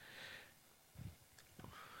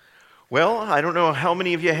Well, I don't know how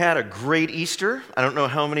many of you had a great Easter. I don't know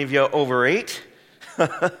how many of you overate.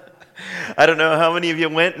 I don't know how many of you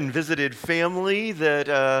went and visited family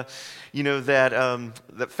that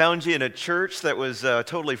found you in a church that was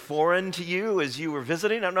totally foreign to you as you were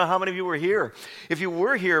visiting. I don't know how many of you were here. If you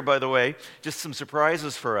were here, by the way, just some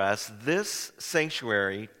surprises for us. This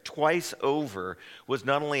sanctuary, twice over, was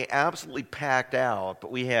not only absolutely packed out,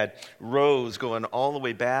 but we had rows going all the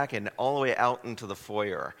way back and all the way out into the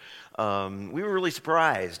foyer. We were really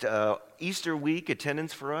surprised. Easter week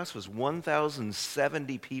attendance for us was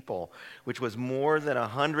 1,070 people, which was more than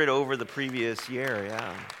 100 over the previous year.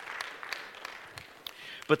 Yeah.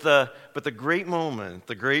 But the great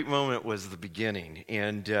moment was the beginning,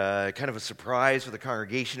 and kind of a surprise for the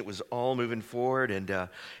congregation. It was all moving forward, and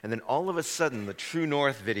then all of a sudden, the True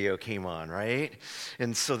North video came on, right?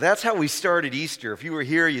 And so that's how we started Easter. If you were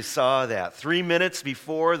here, you saw that 3 minutes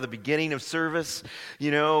before the beginning of service.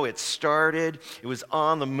 It started. It was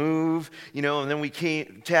on the move. And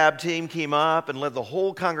then tab team came up and led the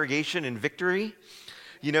whole congregation in victory.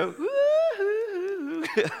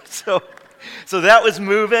 So that was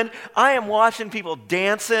moving. I am watching people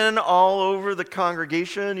dancing all over the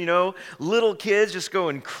congregation, little kids just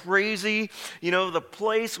going crazy. The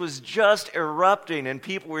place was just erupting, and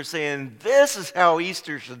people were saying, this is how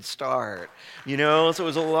Easter should start, so it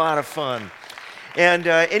was a lot of fun. And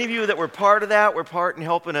any of you that were part of that were part in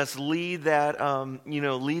helping us lead that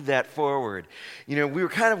forward. We were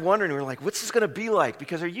kind of wondering, we were like, what's this going to be like?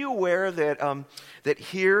 Because are you aware that that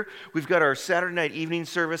here we've got our Saturday night evening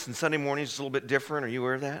service and Sunday morning is a little bit different? Are you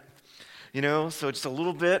aware of that? So just a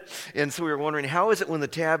little bit. And so we were wondering, how is it when the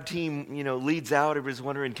tab team, leads out? Everybody's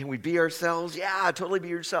wondering, can we be ourselves? Yeah, totally be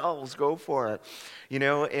yourselves. Go for it.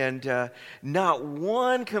 And not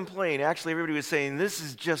one complaint. Actually, everybody was saying, this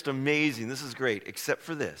is just amazing. This is great, except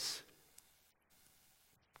for this.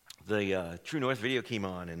 The True North video came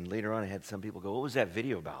on, and later on I had some people go, what was that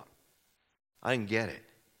video about? I didn't get it.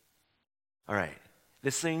 All right.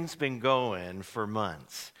 This thing's been going for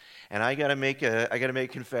months. And I got to make a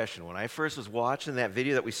confession. When I first was watching that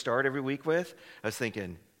video that we start every week with, I was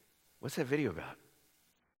thinking, what's that video about?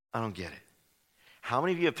 I don't get it. How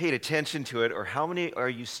many of you have paid attention to it, or how many are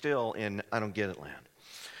you still in I don't get it land?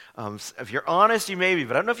 If you're honest, you may be,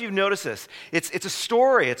 but I don't know if you've noticed this. It's a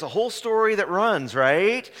story. It's a whole story that runs,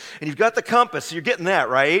 right? And you've got the compass, so you're getting that,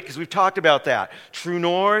 right? Because we've talked about that. True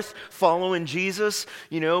north, following Jesus,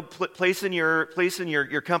 placing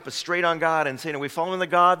your compass straight on God and saying, are we following the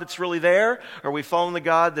God that's really there? Or are we following the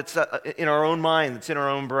God that's in our own mind, that's in our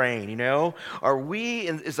own brain,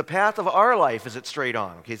 is the path of our life, is it straight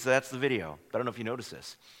on? Okay, so that's the video. I don't know if you noticed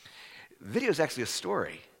this. Video is actually a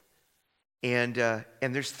story. And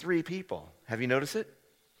there's three people. Have you noticed it?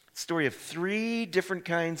 Story of three different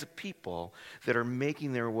kinds of people that are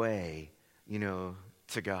making their way, to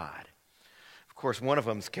God. Of course, one of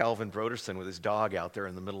them is Calvin Broderson with his dog out there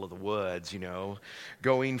in the middle of the woods,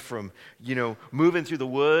 going from, moving through the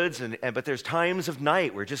woods, but there's times of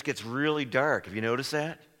night where it just gets really dark. Have you noticed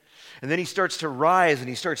that? And then he starts to rise and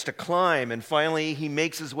he starts to climb, and finally he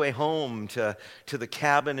makes his way home to the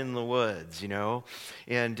cabin in the woods,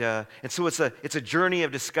 And so it's a journey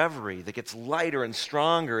of discovery that gets lighter and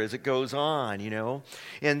stronger as it goes on,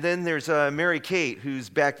 And then there's Mary Kate, who's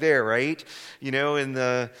back there, right? In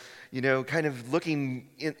the kind of looking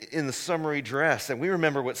in the summery dress. And we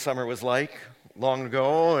remember what summer was like long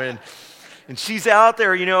ago, and she's out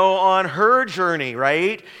there, on her journey,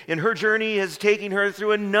 right? And her journey is taking her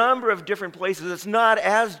through a number of different places. It's not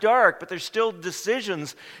as dark, but there's still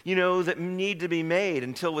decisions, that need to be made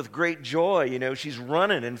until with great joy, she's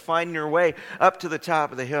running and finding her way up to the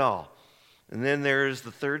top of the hill. And then there's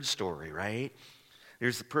the third story, right?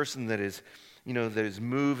 There's the person that is, that is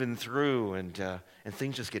moving through and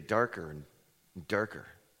things just get darker and darker.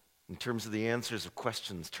 In terms of the answers of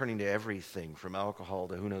questions, turning to everything from alcohol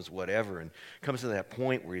to who knows whatever, and comes to that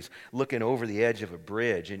point where he's looking over the edge of a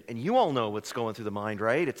bridge. And you all know what's going through the mind,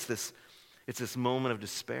 right? It's this moment of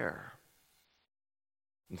despair.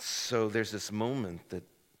 And so there's this moment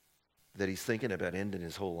that he's thinking about ending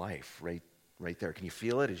his whole life right there. Can you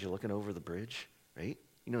feel it as you're looking over the bridge, right?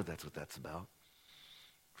 That's what that's about.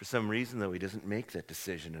 For some reason, though, he doesn't make that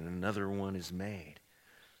decision, and another one is made.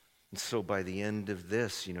 And so by the end of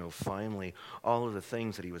this, finally, all of the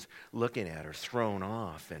things that he was looking at are thrown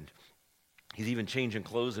off, and he's even changing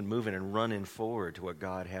clothes and moving and running forward to what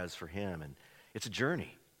God has for him. And it's a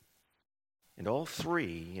journey. And all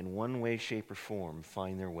three, in one way, shape, or form,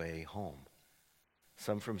 find their way home.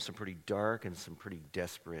 Some from some pretty dark and some pretty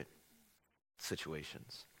desperate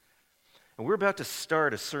situations. And we're about to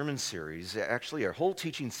start a sermon series, actually a whole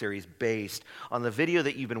teaching series based on the video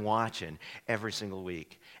that you've been watching every single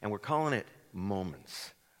week. And we're calling it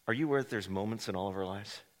Moments. Are you aware that there's moments in all of our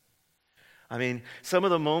lives? I mean, some of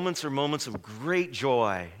the moments are moments of great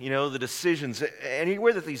joy, the decisions. And you're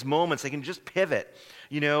aware that these moments, they can just pivot.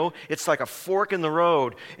 It's like a fork in the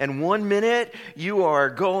road. And 1 minute, you are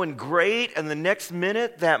going great. And the next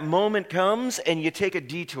minute, that moment comes and you take a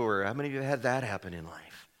detour. How many of you have had that happen in life?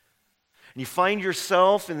 And you find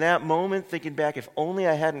yourself in that moment thinking back, if only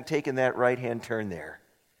I hadn't taken that right-hand turn there,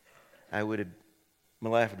 my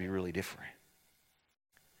life would be really different.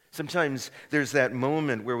 Sometimes there's that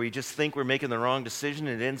moment where we just think we're making the wrong decision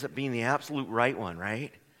and it ends up being the absolute right one,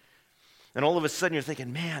 right? And all of a sudden you're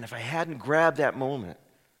thinking, man, if I hadn't grabbed that moment,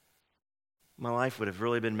 my life would have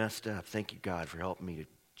really been messed up. Thank you, God, for helping me to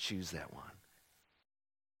choose that one.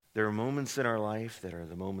 There are moments in our life that are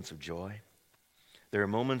the moments of joy. There are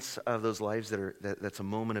moments of those lives that's a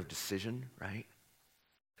moment of decision, right?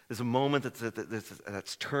 There's a moment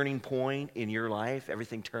that's turning point in your life.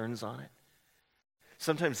 Everything turns on it.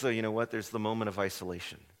 Sometimes, though, you know what? There's the moment of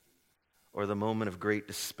isolation or the moment of great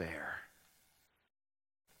despair.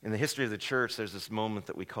 In the history of the church, there's this moment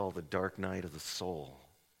that we call the dark night of the soul,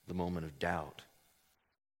 the moment of doubt,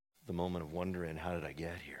 the moment of wondering, how did I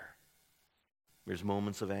get here? There's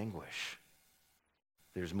moments of anguish.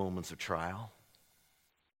 There's moments of trial.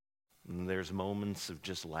 And there's moments of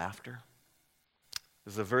just laughter.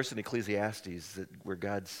 There's a verse in Ecclesiastes where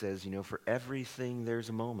God says, for everything there's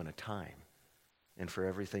a moment, a time. And for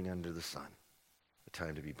everything under the sun. A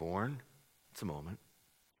time to be born, it's a moment.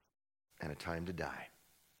 And a time to die.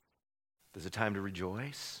 There's a time to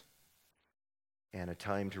rejoice. And a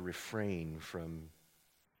time to refrain from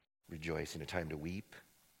rejoicing. A time to weep.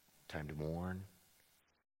 A time to mourn.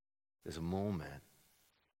 There's a moment,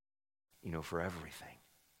 for everything.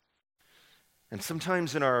 And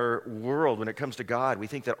sometimes in our world, when it comes to God, we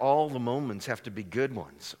think that all the moments have to be good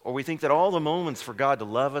ones. Or we think that all the moments for God to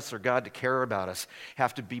love us or God to care about us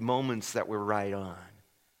have to be moments that we're right on.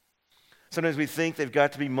 Sometimes we think they've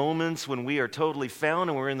got to be moments when we are totally found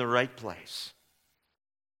and we're in the right place.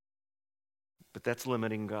 But that's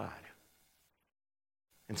limiting God.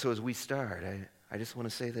 And so as we start, I just want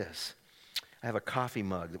to say this. I have a coffee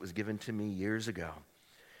mug that was given to me years ago.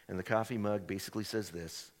 And the coffee mug basically says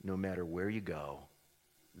this: no matter where you go,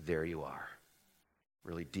 there you are.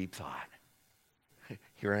 Really deep thought.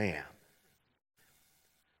 Here I am.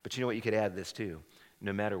 But you know what? You could add this too.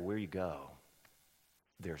 No matter where you go,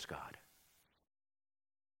 there's God.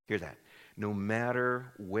 Hear that. No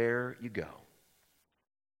matter where you go,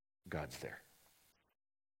 God's there.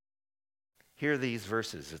 Hear these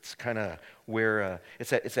verses. It's kind of where,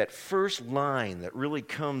 it's that first line that really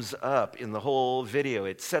comes up in the whole video.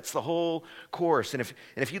 It sets the whole course. And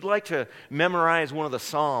if you'd like to memorize one of the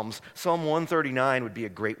Psalms, Psalm 139 would be a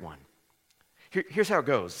great one. Here's how it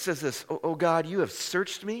goes. It says this: Oh God, you have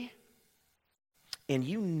searched me, and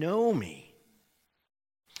you know me.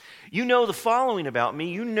 You know the following about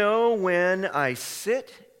me. You know when I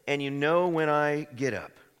sit, and you know when I get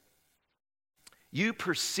up. You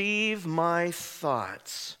perceive my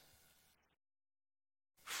thoughts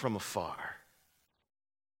from afar.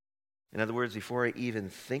 In other words, before I even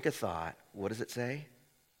think a thought, what does it say?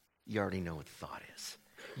 You already know what the thought is.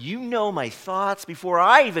 You know my thoughts before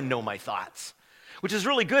I even know my thoughts, which is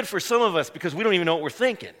really good for some of us because we don't even know what we're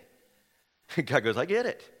thinking. God goes, I get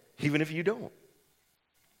it, even if you don't.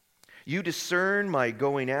 You discern my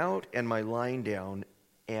going out and my lying down,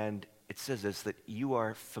 and it says this, that you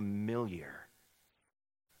are familiar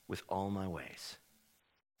with all my ways.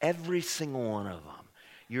 Every single one of them.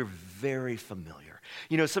 You're very familiar.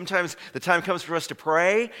 Sometimes the time comes for us to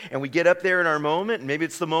pray, and we get up there in our moment, and maybe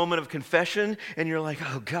it's the moment of confession, and you're like,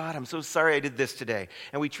 oh God, I'm so sorry I did this today.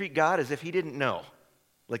 And we treat God as if he didn't know.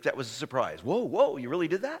 Like that was a surprise. Whoa, you really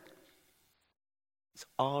did that? It's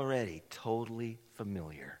already totally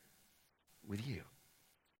familiar with you.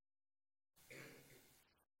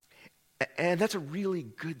 And that's a really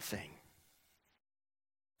good thing.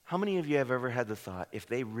 How many of you have ever had the thought, if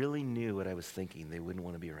they really knew what I was thinking, they wouldn't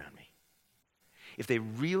want to be around me? If they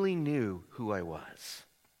really knew who I was,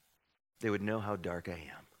 they would know how dark I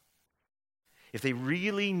am. If they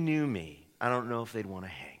really knew me, I don't know if they'd want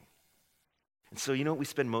to hang. And so you know what we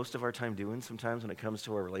spend most of our time doing sometimes when it comes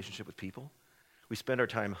to our relationship with people? We spend our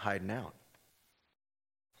time hiding out.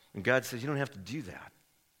 And God says, you don't have to do that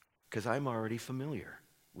because I'm already familiar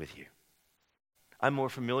with you. I'm more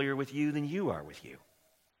familiar with you than you are with you.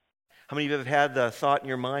 How many of you have had the thought in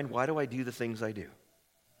your mind, why do I do the things I do?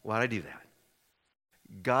 Why do I do that?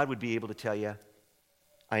 God would be able to tell you,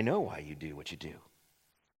 I know why you do what you do.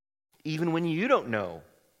 even when you don't know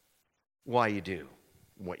why you do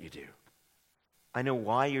what you do. I know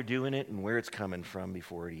why you're doing it and where it's coming from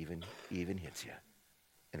before it even hits you.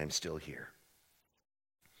 And I'm still here.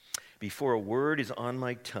 Before a word is on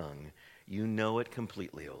my tongue, you know it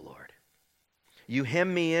completely, O Lord. You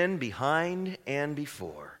hem me in behind and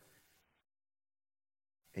before.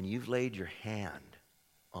 And you've laid your hand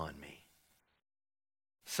on me.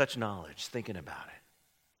 Such knowledge, thinking about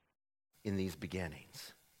it, in these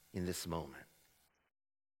beginnings, in this moment,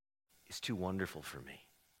 is too wonderful for me.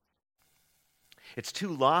 It's too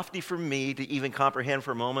lofty for me to even comprehend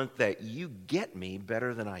for a moment that you get me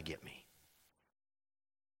better than I get me.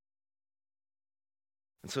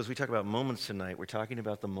 And so as we talk about moments tonight, we're talking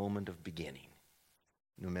about the moment of beginning.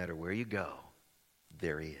 No matter where you go,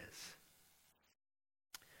 there he is.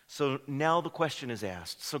 So now the question is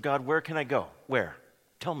asked, so God, where can I go? Where?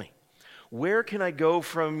 Tell me. Where can I go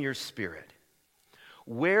from your Spirit?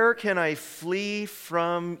 Where can I flee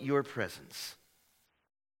from your presence?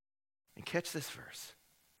 And catch this verse.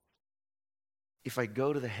 If I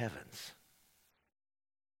go to the heavens,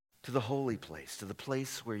 to the holy place, to the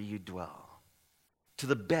place where you dwell, to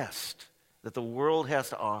the best that the world has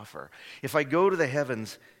to offer, if I go to the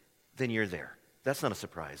heavens, then you're there. That's not a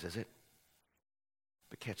surprise, is it?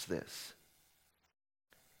 But catch this.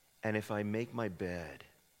 And if I make my bed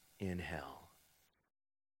in hell,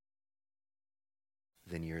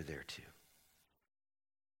 then you're there too.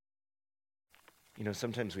 You know,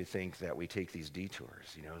 sometimes we think that we take these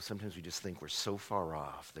detours. You know, sometimes we just think we're so far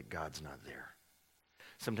off that God's not there.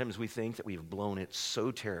 Sometimes we think that we've blown it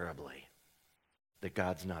so terribly that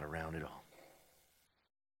God's not around at all.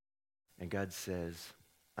 And God says,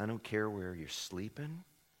 I don't care where you're sleeping.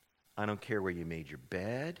 I don't care where you made your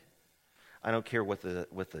bed. I don't care what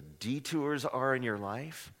the detours are in your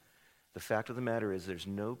life. The fact of the matter is there's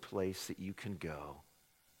no place that you can go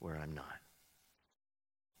where I'm not.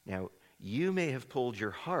 Now, you may have pulled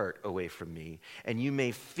your heart away from me, and you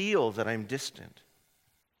may feel that I'm distant.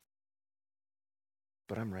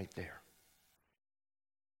 But I'm right there.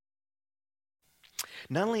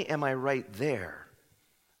 Not only am I right there,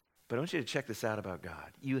 but I want you to check this out about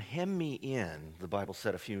God. You hem me in, the Bible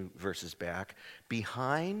said a few verses back,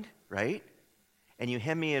 behind, right? And you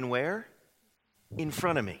hem me in where? In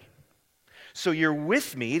front of me. So you're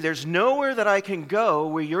with me. There's nowhere that I can go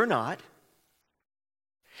where you're not.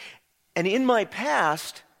 And in my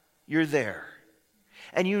past, you're there.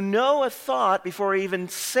 And you know a thought before I even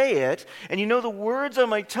say it, and you know the words on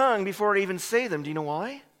my tongue before I even say them. Do you know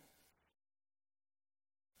why?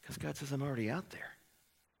 Because God says I'm already out there.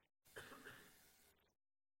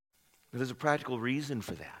 But there's a practical reason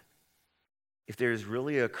for that. If there's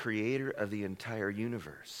really a creator of the entire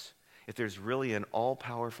universe, if there's really an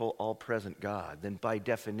all-powerful, all-present God, then by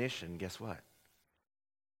definition, guess what?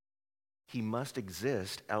 He must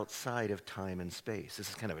exist outside of time and space. This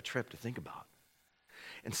is kind of a trip to think about.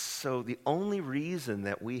 And so the only reason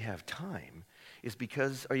that we have time is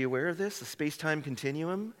because, are you aware of this? The space-time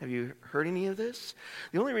continuum? Have you heard any of this?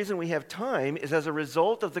 The only reason we have time is as a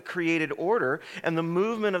result of the created order and the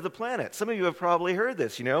movement of the planet. Some of you have probably heard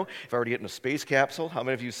this, you know. If I were to get in a space capsule, how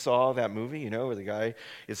many of you saw that movie, you know, where the guy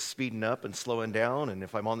is speeding up and slowing down, and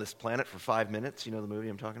if I'm on this planet for 5 minutes, you know the movie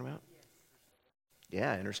I'm talking about?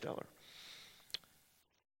 Yeah, Interstellar.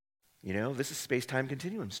 You know, this is space-time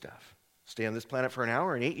continuum stuff. Stay on this planet for an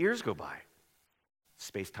hour and 8 years go by.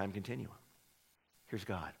 Space-time continuum. Here's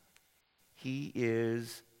God. He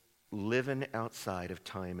is living outside of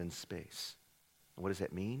time and space. And what does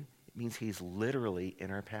that mean? It means he's literally in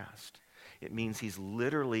our past. It means he's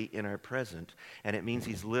literally in our present. And it means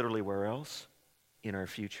he's literally where else? In our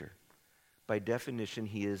future. By definition,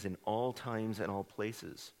 he is in all times and all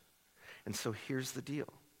places. And so here's the deal.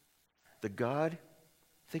 The God,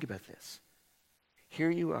 think about this. Here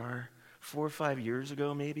you are 4 or 5 years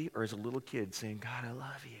ago maybe, or as a little kid saying, God, I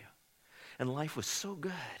love you. And life was so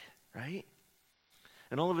good, right?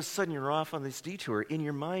 And all of a sudden you're off on this detour. In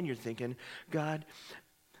your mind you're thinking, God,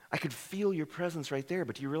 I could feel your presence right there,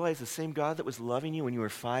 but do you realize the same God that was loving you when you were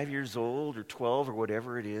 5 years old or 12 or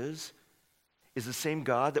whatever it is the same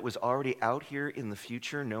God that was already out here in the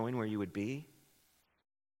future knowing where you would be?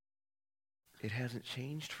 It hasn't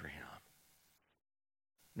changed for him.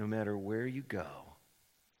 No matter where you go,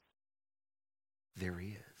 there he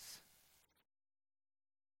is.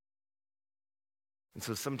 And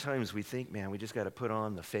so sometimes we think, man, we just got to put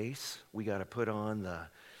on the face. We got to put on the,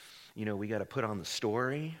 we got to put on the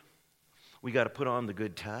story. We got to put on the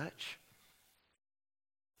good touch.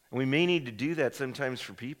 And we may need to do that sometimes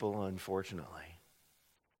for people, unfortunately.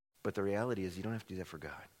 But the reality is you don't have to do that for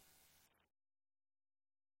God.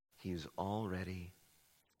 He is already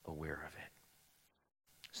aware of it.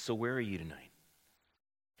 So where are you tonight?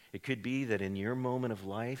 It could be that in your moment of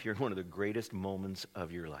life, you're in one of the greatest moments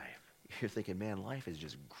of your life. You're thinking, man, life is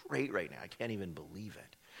just great right now. I can't even believe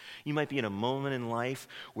it. You might be in a moment in life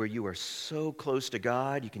where you are so close to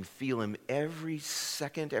God, you can feel Him every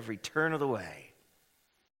second, every turn of the way.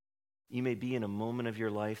 You may be in a moment of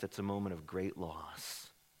your life that's a moment of great loss.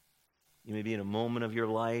 You may be in a moment of your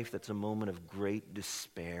life that's a moment of great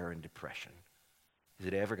despair and depression. Is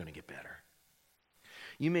it ever going to get better?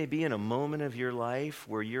 You may be in a moment of your life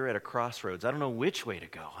where you're at a crossroads. I don't know which way to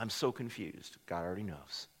go. I'm so confused. God already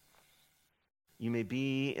knows. You may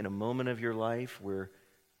be in a moment of your life where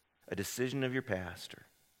a decision of your past or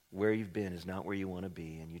where you've been is not where you want to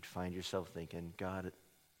be, and you'd find yourself thinking, God,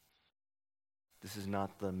 this is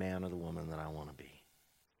not the man or the woman that I want to be.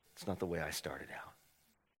 It's not the way I started out.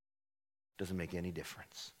 Doesn't make any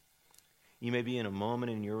difference. You may be in a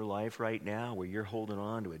moment in your life right now where you're holding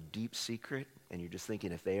on to a deep secret and you're just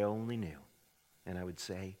thinking, if they only knew. And I would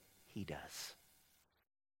say, He does.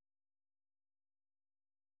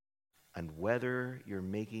 And whether you're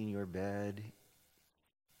making your bed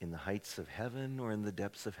in the heights of heaven or in the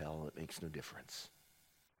depths of hell, it makes no difference.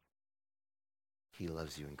 He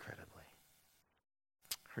loves you incredibly.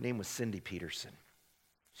 Her name was Cindy Peterson.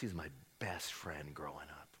 She's my best friend growing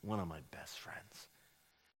up, one of my best friends.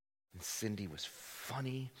 And Cindy was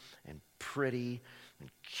funny and pretty and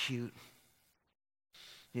cute.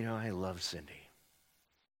 You know, I love Cindy.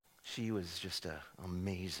 She was just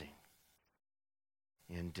amazing.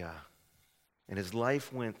 And as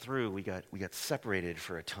life went through, we got separated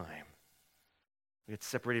for a time. We got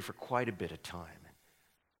separated for quite a bit of time.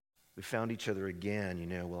 We found each other again,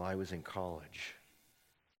 while I was in college,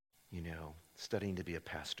 studying to be a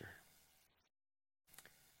pastor.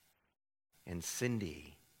 And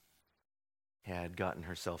Cindy had gotten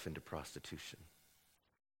herself into prostitution.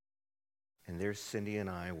 And there Cindy and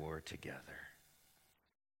I were together.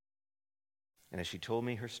 And as she told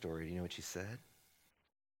me her story, do you know what she said?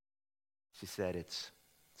 She said, it's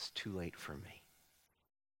too late for me.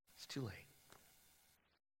 It's too late.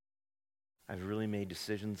 I've really made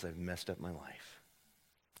decisions. I've messed up my life.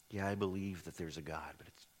 Yeah, I believe that there's a God, but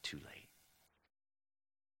it's too late.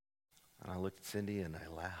 And I looked at Cindy and I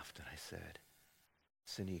laughed and I said,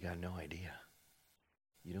 Cindy, you got no idea.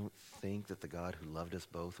 You don't think that the God who loved us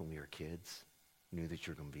both when we were kids knew that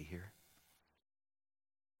you're going to be here?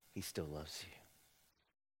 He still loves you.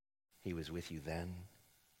 He was with you then,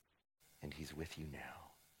 and He's with you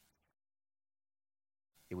now.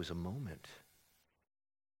 It was a moment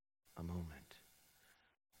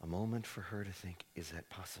for her to think, is that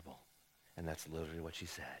possible? And that's literally what she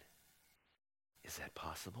said. Is that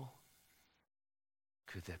possible?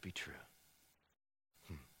 Could that be true?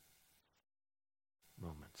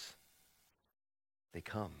 Moments. They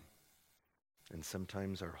come, and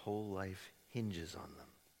sometimes our whole life hinges on them.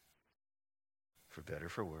 For better,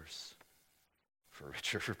 for worse, for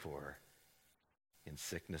richer, for poorer, in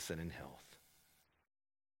sickness and in health,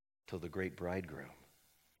 till the great bridegroom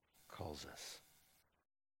calls us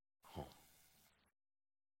home.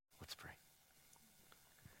 Let's pray.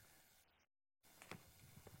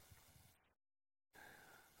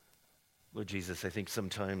 Lord Jesus, I think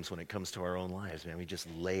sometimes when it comes to our own lives, man, we just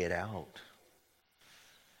lay it out.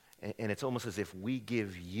 And it's almost as if we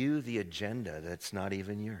give you the agenda that's not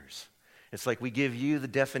even yours. It's like we give you the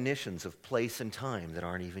definitions of place and time that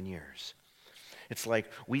aren't even yours. It's like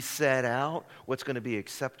we set out what's going to be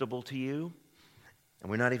acceptable to you, and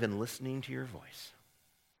we're not even listening to your voice.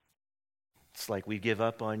 It's like we give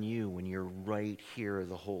up on you when you're right here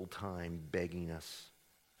the whole time begging us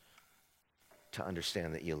to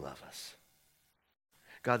understand that you love us.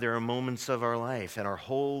 God, there are moments of our life, and our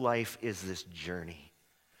whole life is this journey.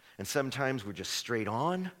 And sometimes we're just straight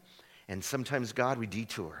on, and sometimes, God, we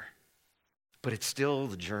detour. But it's still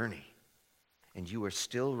the journey. And you are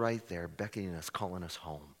still right there beckoning us, calling us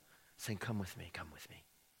home, saying, come with me, come with me.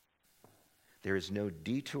 There is no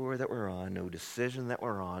detour that we're on, no decision that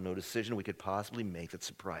we're on, no decision we could possibly make that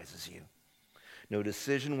surprises you. No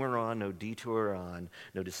decision we're on, no detour we're on,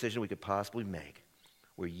 no decision we could possibly make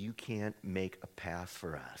where you can't make a path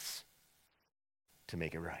for us to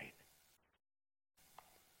make it right.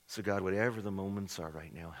 So God, whatever the moments are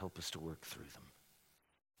right now, help us to work through them.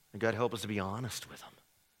 And God, help us to be honest with them.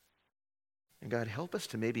 And God, help us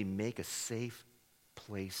to maybe make a safe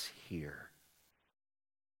place here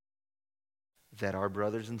that our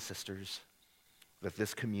brothers and sisters, that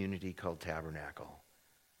this community called Tabernacle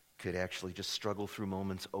could actually just struggle through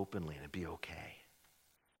moments openly and it'd be okay.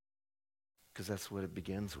 Because that's what it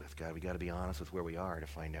begins with, God. We got to be honest with where we are to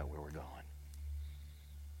find out where we're going.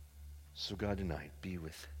 So God, tonight, be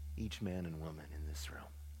with each man and woman in this room.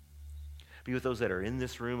 Be with those that are in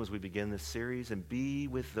this room as we begin this series, and be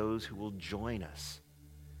with those who will join us,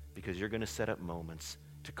 because you're going to set up moments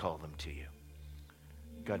to call them to you.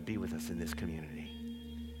 God, be with us in this community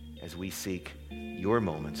as we seek your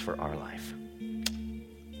moments for our life.